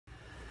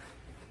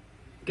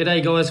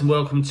G'day guys and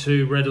welcome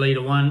to Red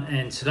Leader 1,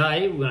 and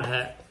today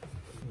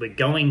we're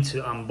going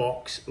to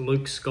unbox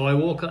Luke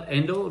Skywalker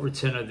Endor,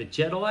 Return of the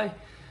Jedi,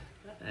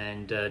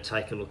 and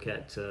take a look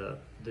at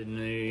the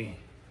new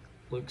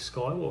Luke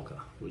Skywalker,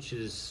 which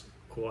is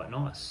quite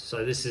nice.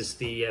 So this is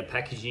the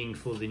packaging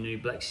for the new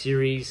Black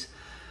Series.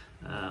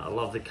 I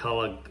love the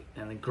colour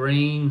and the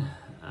green.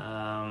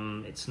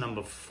 It's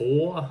number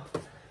 4.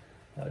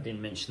 I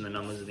didn't mention the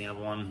numbers in the other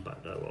one,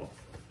 but oh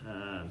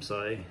well.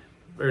 So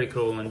very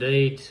cool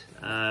indeed.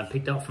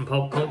 Picked up from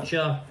Pop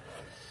Culture.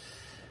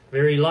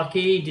 Very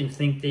lucky. Didn't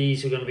think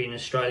these were going to be in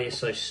Australia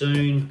so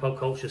soon. Pop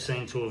Culture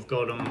seemed to have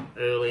got them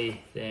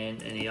early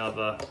than any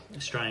other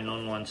Australian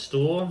online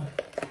store.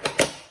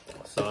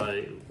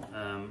 So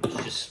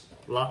it's just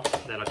luck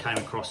that I came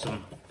across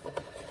them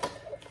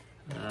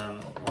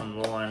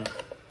online.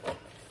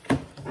 I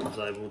was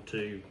able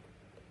to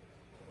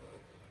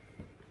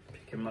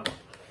pick them up.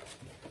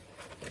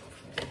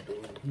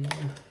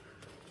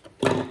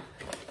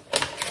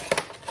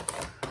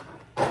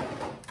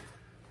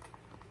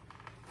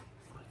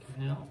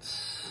 Out.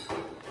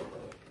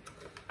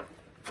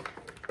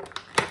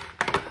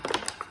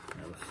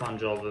 Have a fun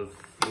job of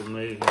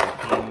removing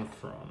him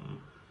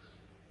from.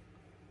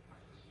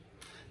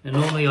 And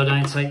normally I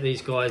don't take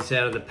these guys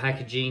out of the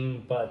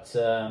packaging, but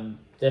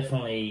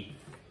definitely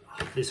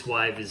this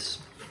wave is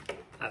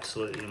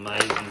absolutely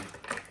amazing.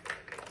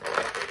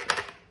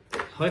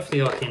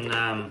 Hopefully I can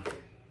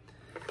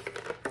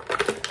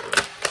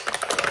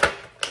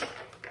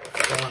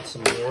find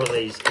some more of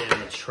these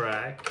down the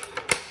track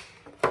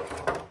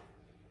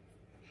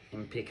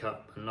and pick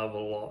up another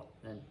lot,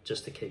 and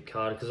just to keep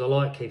carded, because I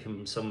like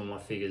keeping some of my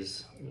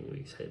figures. Ooh,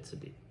 his head's a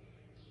bit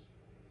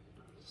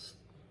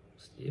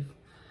stiff.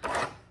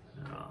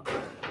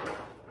 Alright,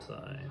 so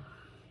a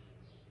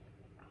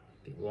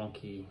bit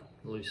wonky,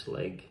 loose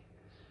leg.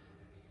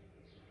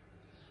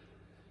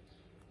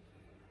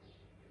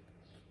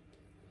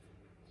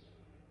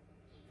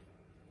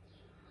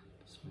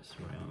 Just mess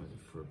around with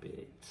it for a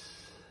bit.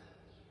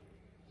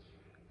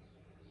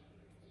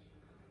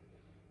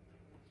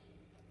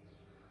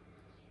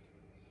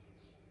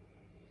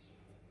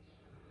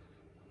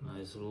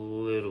 It's a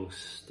little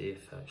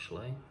stiff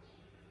actually.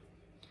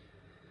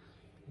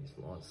 These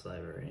lights they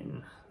were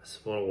in. That's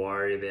what I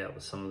worry about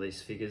with some of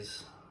these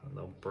figures.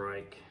 They'll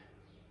break.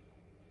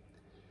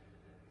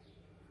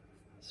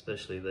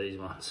 Especially these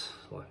ones.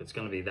 Like, it's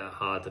going to be that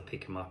hard to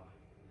pick them up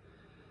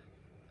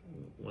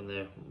when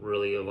they're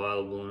really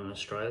available in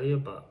Australia,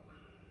 but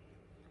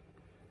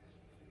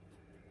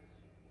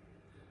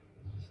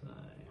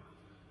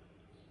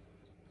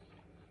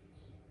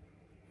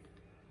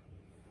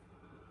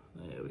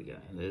there we go,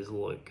 there's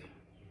Luke.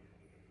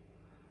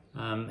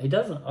 He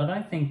doesn't, I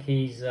don't think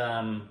he's,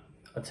 I'll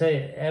tell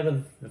you, out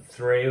of the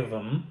 3 of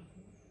them,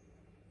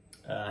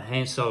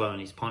 Han Solo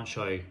and his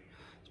poncho is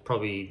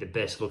probably the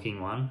best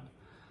looking one.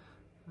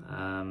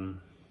 And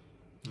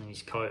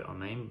his coat, I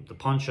mean. The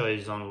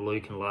poncho's on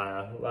Luke and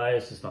Leia.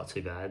 Leia's just not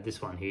too bad.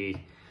 This one here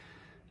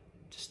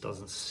just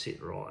doesn't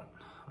sit right,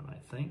 I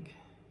don't think.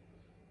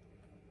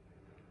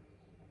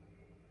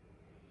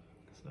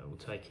 So we'll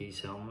take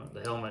his helmet.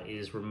 The helmet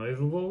is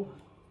removable.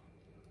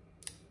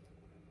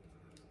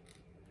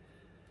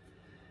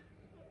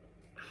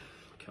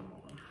 Come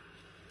on.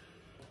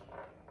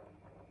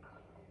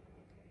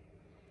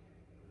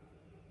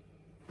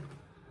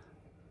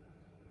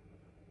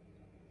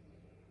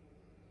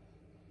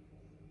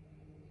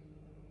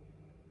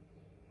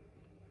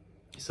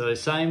 So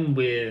same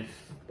with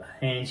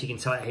hands, you can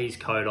take his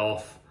coat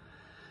off.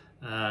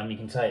 You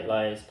can take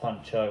Leia's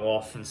poncho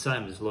off, and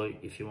same as Luke,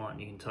 if you want,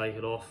 you can take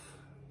it off.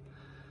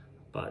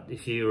 But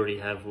if you already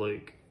have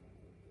Luke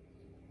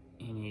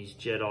in his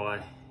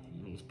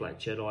Black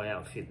Jedi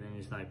outfit, then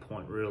there's no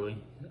point really.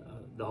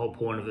 The whole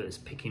point of it is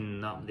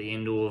picking up the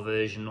Endor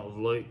version of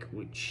Luke,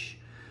 which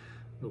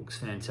looks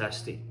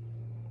fantastic.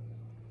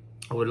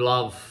 I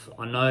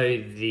know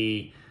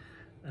the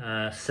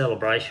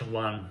Celebration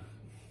one,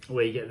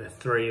 where you get the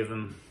 3 of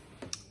them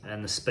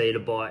and the speeder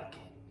bike,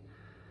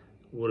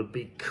 would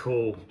be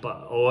cool, but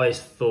I always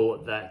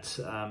thought that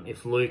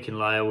if Luke and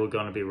Leia were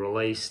going to be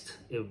released,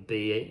 it would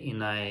be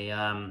in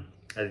a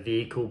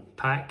vehicle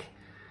pack,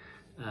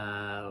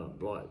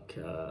 like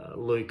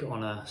Luke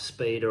on a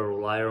speeder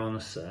or Leia on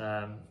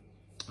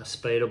a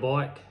speeder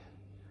bike.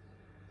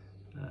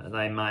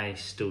 They may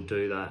still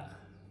do that,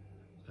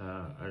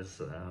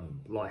 as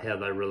like how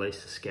they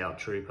released the Scout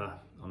Trooper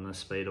on the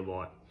speeder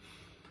bike.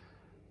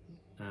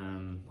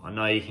 I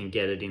know you can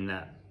get it in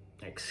that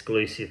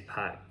exclusive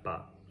pack,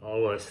 but I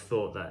always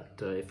thought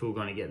that if we were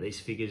going to get these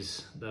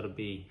figures, that'd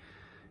be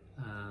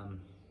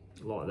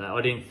like that.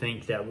 I didn't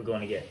think that we're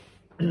going to get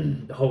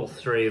the whole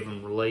 3 of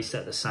them released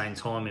at the same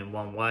time in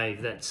one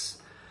wave.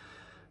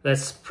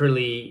 That's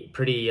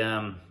pretty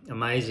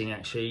amazing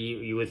actually.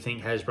 You would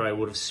think Hasbro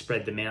would have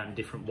spread them out in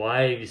different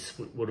waves,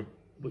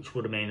 which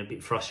would have been a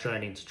bit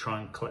frustrating to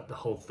try and collect the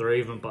whole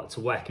 3 of them, but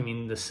to whack them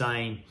in the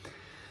same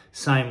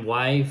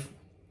wave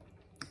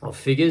of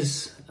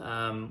figures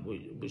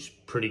was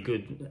pretty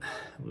good.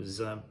 It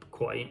was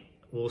quite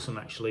awesome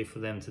actually for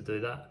them to do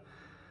that.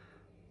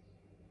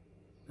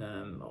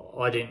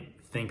 I didn't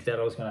think that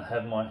I was going to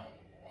have my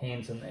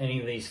hands on any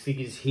of these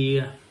figures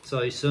here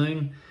so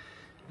soon,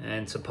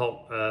 and to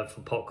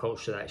for pop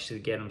culture to actually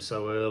get them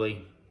so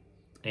early,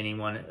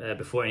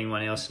 before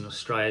anyone else in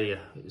Australia,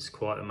 is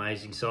quite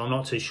amazing. So I'm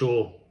not too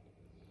sure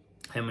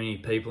how many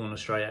people in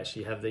Australia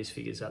actually have these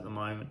figures at the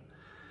moment.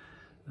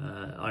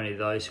 Only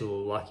those who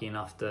are lucky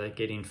enough to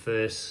get in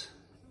first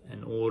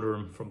and order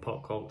them from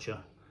pop culture.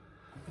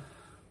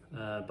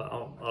 But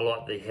I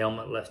like the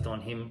helmet left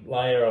on him.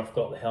 Later I've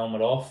got the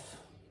helmet off.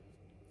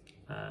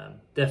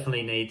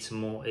 Definitely need some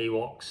more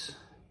Ewoks.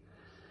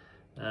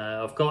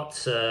 I've got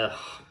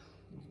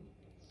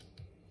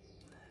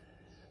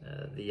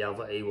the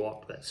other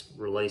Ewok that's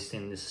released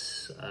in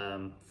this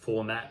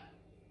format.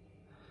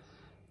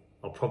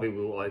 I probably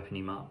will open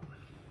him up,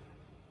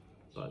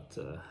 but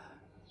the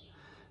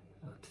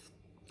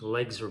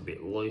legs are a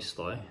bit loose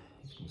though, you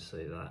can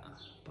see that,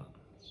 but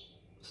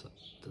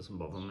it doesn't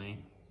bother me.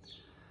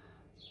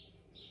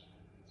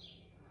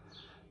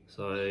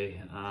 So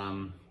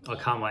I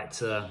can't wait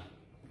to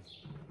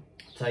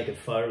take a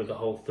photo of the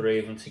whole three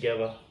of them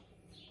together.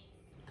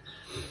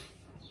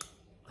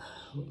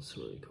 Looks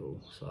really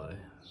cool. So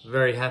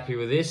very happy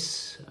with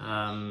this.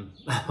 I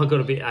got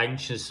a bit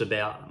anxious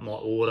about my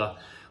order,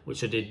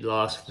 which I did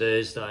last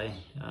Thursday.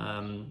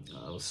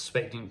 I was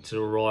expecting it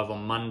to arrive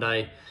on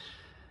Monday.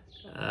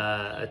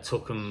 It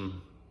took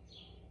them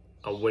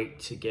a week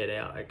to get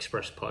out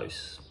express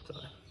post. So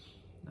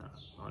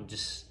I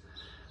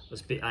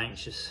was a bit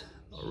anxious.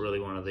 I really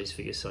wanted these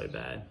figures so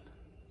bad.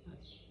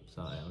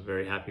 So I'm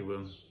very happy with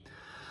them.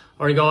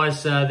 Alright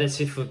guys,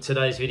 that's it for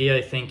today's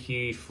video. Thank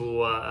you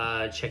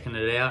for checking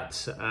it out.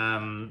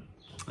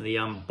 The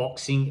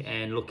unboxing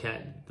and look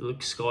at Luke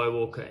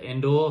Skywalker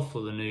Endor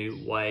for the new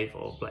wave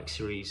of Black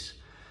Series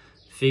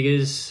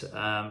figures.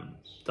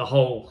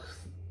 The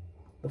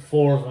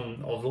four of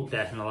them I've looked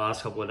at in the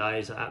last couple of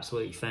days are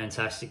absolutely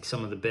fantastic.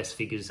 Some of the best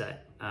figures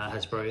that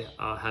Hasbro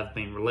have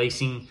been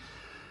releasing.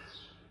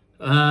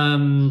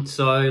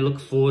 So look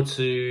forward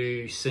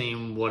to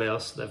seeing what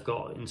else they've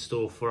got in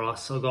store for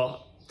us. I've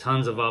got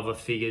tons of other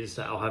figures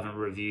that I haven't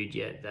reviewed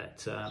yet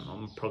that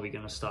I'm probably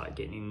going to start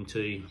getting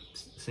into.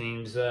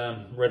 Seems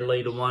Red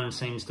Leader 1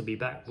 seems to be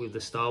back with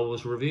the Star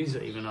Wars reviews,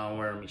 even though I'm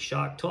wearing my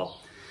shark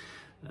top.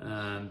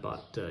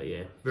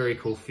 Yeah, very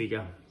cool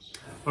figure.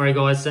 Alright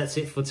guys, that's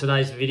it for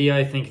today's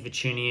video. Thank you for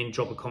tuning in.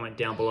 Drop a comment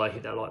down below,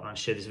 hit that like button,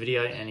 share this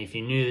video, and if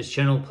you're new to this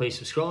channel, please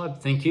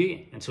subscribe. Thank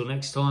you. Until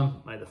next time,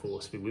 may the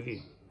Force be with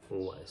you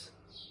always.